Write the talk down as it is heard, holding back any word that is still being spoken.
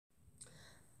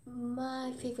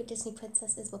My favorite Disney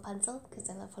princess is Rapunzel because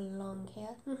I love her long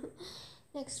hair.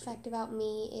 Next fact about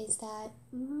me is that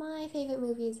my favorite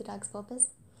movie is A Dog's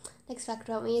Purpose. Next fact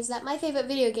about me is that my favorite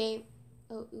video game.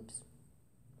 Oh, oops.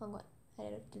 Wrong one. I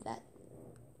didn't do that.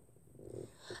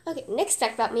 Okay, next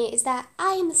fact about me is that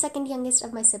I am the second youngest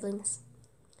of my siblings.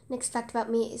 Next fact about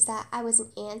me is that I was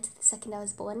an ant the second I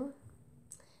was born.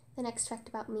 The next fact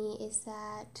about me is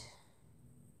that.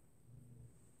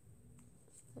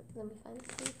 Let me find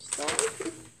this page. Sorry.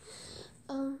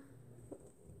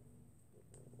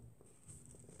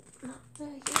 Where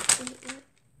are you?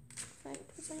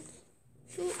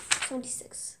 5%.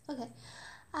 26. Okay.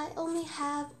 I only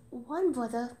have one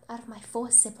brother out of my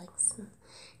 4 siblings.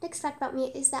 Next fact about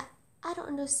me is that I don't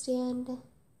understand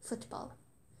football.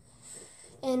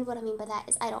 And what I mean by that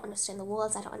is I don't understand the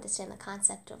rules, I don't understand the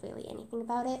concept or really anything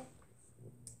about it.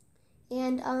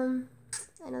 And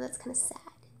I know that's kind of sad.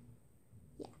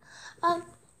 Yeah.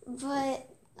 But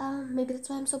maybe that's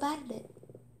why I'm so bad at it.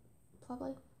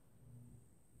 Probably.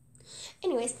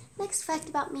 Anyways, next fact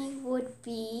about me would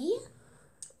be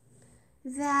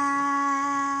that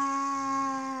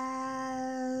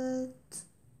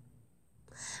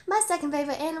my second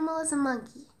favorite animal is a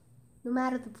monkey. No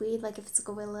matter the breed, like if it's a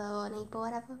gorilla or an ape or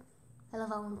whatever. I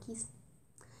love all monkeys,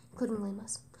 including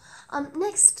lemurs.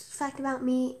 Next fact about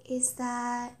me is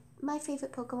that my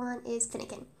favorite Pokemon is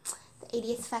Finnegan. The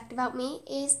 80th fact about me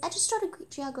is I just started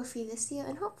Greek geography this year,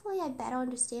 and hopefully I better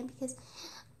understand because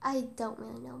I don't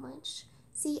really know much.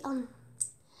 See, I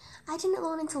didn't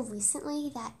learn until recently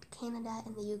that Canada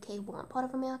and the UK weren't part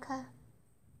of America,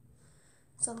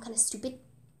 so I'm kind of stupid.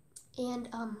 And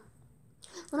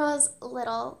when I was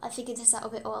little, I figured this out a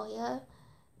bit earlier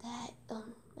that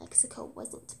Mexico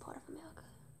wasn't part of America.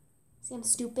 See, I'm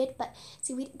stupid, but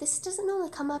see, this doesn't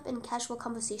normally come up in casual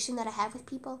conversation that I have with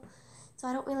people, so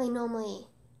I don't really normally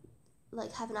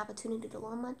have an opportunity to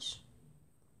learn much.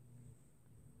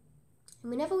 And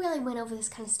we never really went over this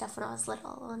kind of stuff when I was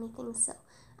little or anything, so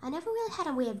I never really had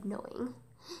a way of knowing.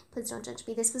 Please don't judge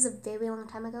me. This was a very long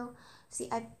time ago. See,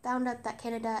 I found out that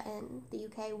Canada and the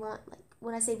UK weren't,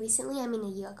 when I say recently, I mean a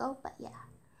year ago, but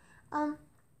yeah.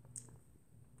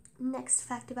 Next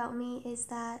fact about me is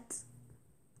that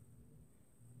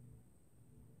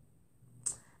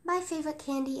my favorite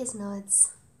candy is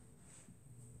Nerds.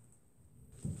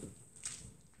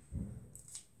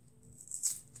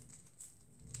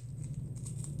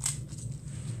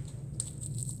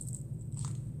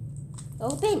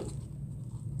 Open!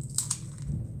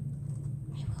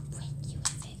 I will break you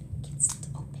if it gets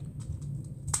open.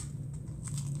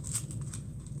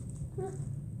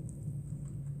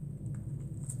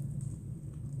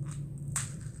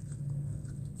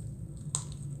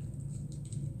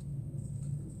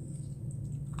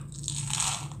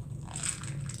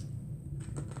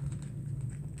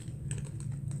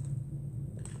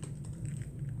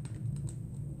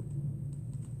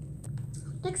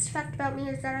 Next fact about me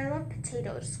is that I love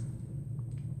potatoes.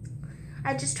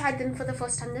 I just tried them for the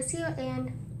first time this year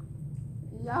and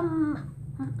yum!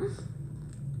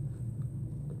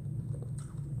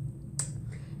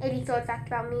 83rd fact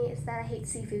about me is that I hate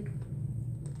seafood.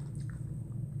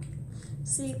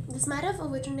 See, this might have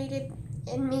originated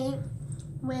in me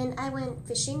when I went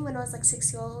fishing when I was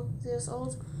 6 years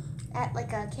old at a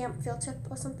camp field trip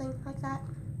or something like that.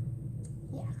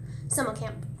 Yeah, summer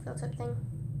camp field trip thing.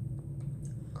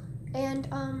 And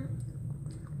I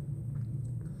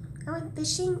went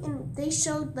fishing and they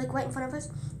showed right in front of us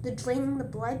the draining the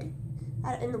blood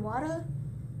out in the water.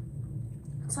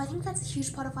 So I think that's a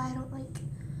huge part of why I don't like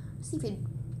seafood.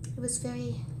 It was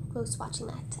very gross watching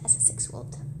that as a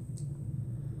 6-year-old.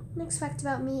 Next fact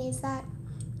about me is that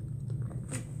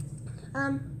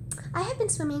I have been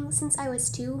swimming since I was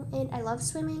 2 and I love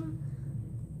swimming.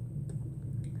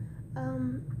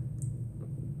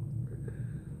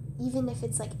 Even if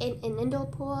it's an indoor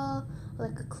pool or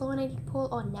a chlorinated pool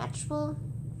or natural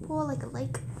pool like a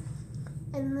lake.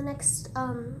 And the next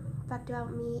fact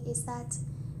about me is that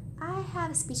I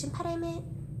have a speech impediment.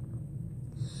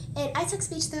 And I took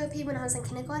speech therapy when I was in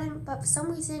kindergarten, but for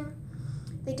some reason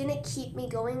they didn't keep me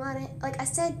going on it. I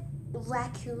said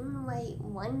raccoon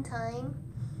one time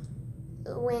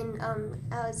when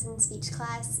I was in speech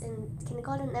class in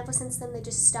kindergarten, and ever since then they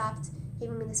just stopped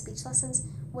giving me the speech lessons,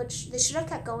 which they should have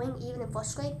kept going even in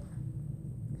 1st grade,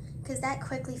 because that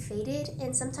quickly faded,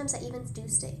 and sometimes I even do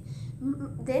stay.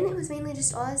 Then it was mainly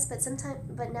just Oz,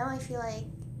 but now I feel like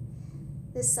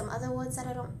there's some other words that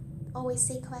I don't always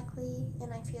say correctly,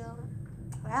 and I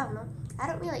don't know. I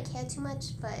don't really care too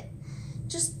much, but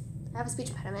just I have a speech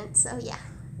impediment, so yeah.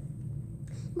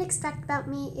 Next fact about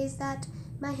me is that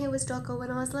my hair was darker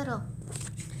when I was little.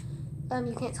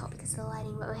 You can't tell because of the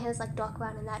lighting, but my hair is like dark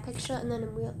brown in that picture, and then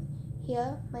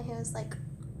here, my hair is like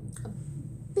a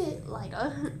bit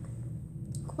lighter,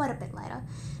 quite a bit lighter.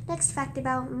 Next fact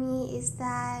about me is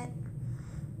that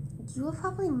you will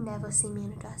probably never see me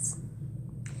in a dress.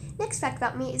 Next fact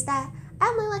about me is that I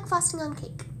only like frosting on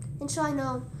cake. And sure, I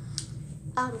know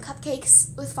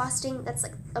cupcakes with frosting, that's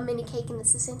like a mini cake and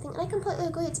it's the same thing. And I completely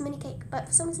agree, it's a mini cake, but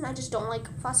for some reason I just don't like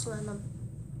frosting on them.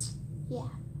 Yeah.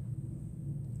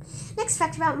 Next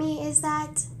fact about me is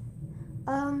that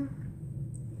I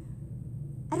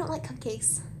don't like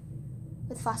cupcakes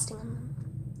with frosting on them.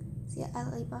 So yeah, I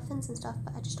like muffins and stuff,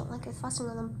 but I just don't like it with frosting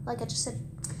on them, like I just said.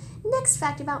 Next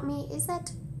fact about me is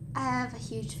that I have a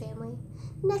huge family.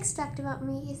 Next fact about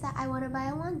me is that I want to buy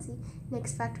a onesie.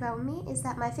 Next fact about me is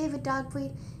that my favorite dog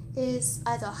breed is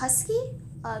either a Husky,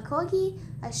 a Corgi,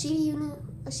 a Shiba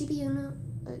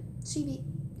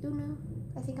Inu,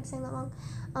 I think I'm saying that wrong,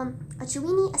 a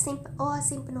Chiweenie, a Saint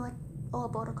Bernard, or a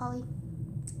Border Collie.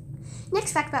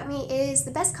 Next fact about me is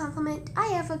the best compliment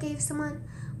I ever gave someone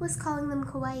was calling them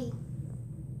kawaii.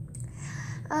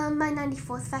 My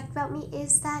 94th fact about me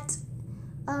is that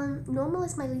normal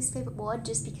is my least favorite word,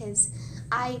 just because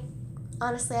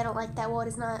honestly I don't like that word.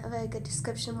 It's not a very good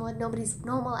description word. Nobody's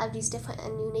normal, everybody's different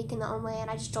and unique in their own way, and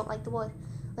I just don't like the word,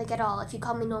 like at all. If you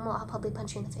call me normal, I'll probably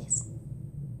punch you in the face.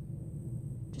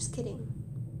 Just kidding.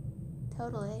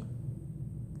 Totally.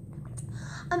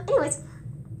 Anyways,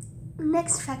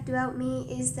 next fact about me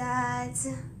is that,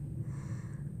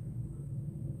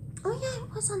 oh yeah,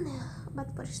 it was on there about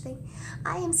the British thing.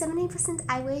 I am 78%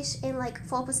 Irish and like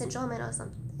 4% German or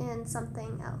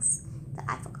something else that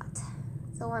I forgot.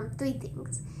 So 3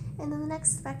 things. And then the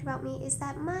next fact about me is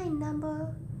that my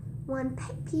number 1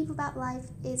 pet peeve about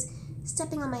life is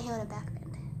stepping on my hair in a back bend.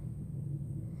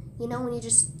 You know, when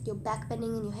you're back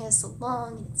bending and your hair is so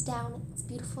long and it's down and it's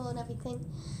beautiful and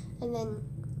everything, and then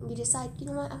you decide, you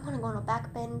know what, I want to go on a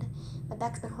back bend. My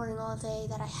back's been hurting all day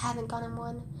that I haven't gone on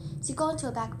one. So you go into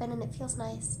a back bend and it feels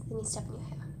nice, then you step in your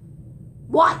hair.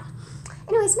 Why?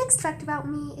 Anyways, next fact about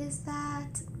me is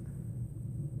that,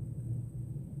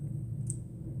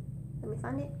 let me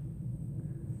find it.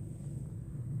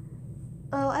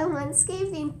 Oh, I once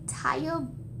gave the entire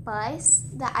bus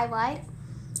that I ride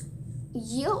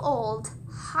year-old,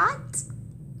 hot,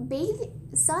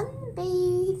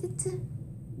 sunbathed,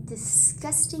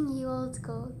 disgusting year-old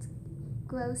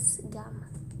gross gum.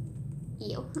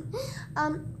 Ew.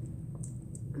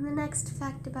 The next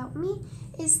fact about me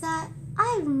is that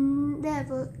I've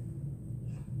never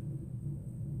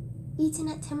eaten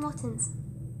at Tim Hortons.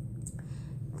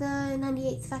 The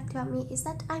 98th fact about me is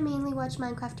that I mainly watch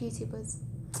Minecraft YouTubers.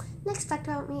 Next fact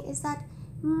about me is that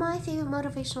my favorite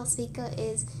motivational speaker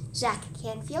is Jack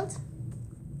Canfield.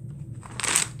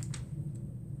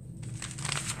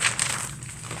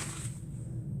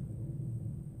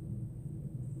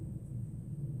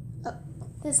 Oh,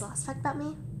 this last fact about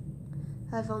me.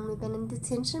 I've only been in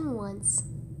detention once.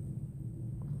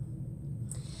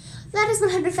 That is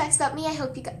 100 facts about me. I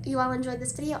hope you all enjoyed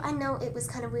this video. I know it was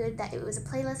kind of weird that it was a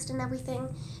playlist and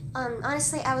everything.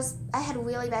 Honestly, I had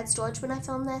really bad storage when I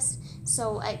filmed this,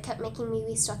 so it kept making me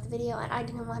restart the video, and I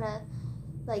didn't want to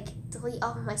like delete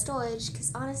all of my storage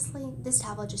because honestly, this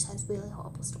tablet just has really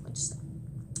horrible storage. So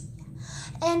yeah.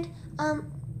 And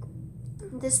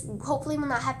this hopefully will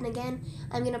not happen again.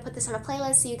 I'm gonna put this on a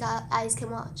playlist so you guys can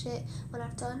watch it one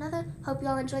after another. Hope you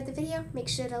all enjoyed the video. Make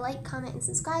sure to like, comment, and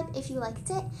subscribe if you liked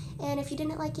it. And if you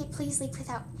didn't like it, please leave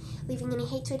without leaving any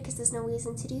hatred because there's no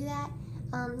reason to do that.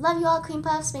 Love you all, Cream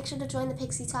Puffs. Make sure to join the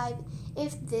Pixie Tribe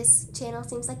if this channel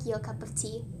seems like your cup of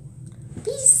tea.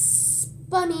 Peace,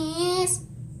 bunnies.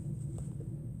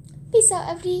 Peace out,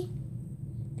 everybody.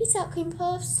 Peace out, Cream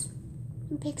Puffs.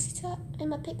 And Pixie Tribe, and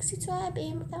my Pixie Tribe,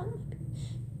 and without my...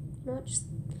 No, just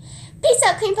peace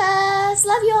out, Cream Puffs.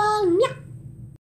 Love you all. Nyah.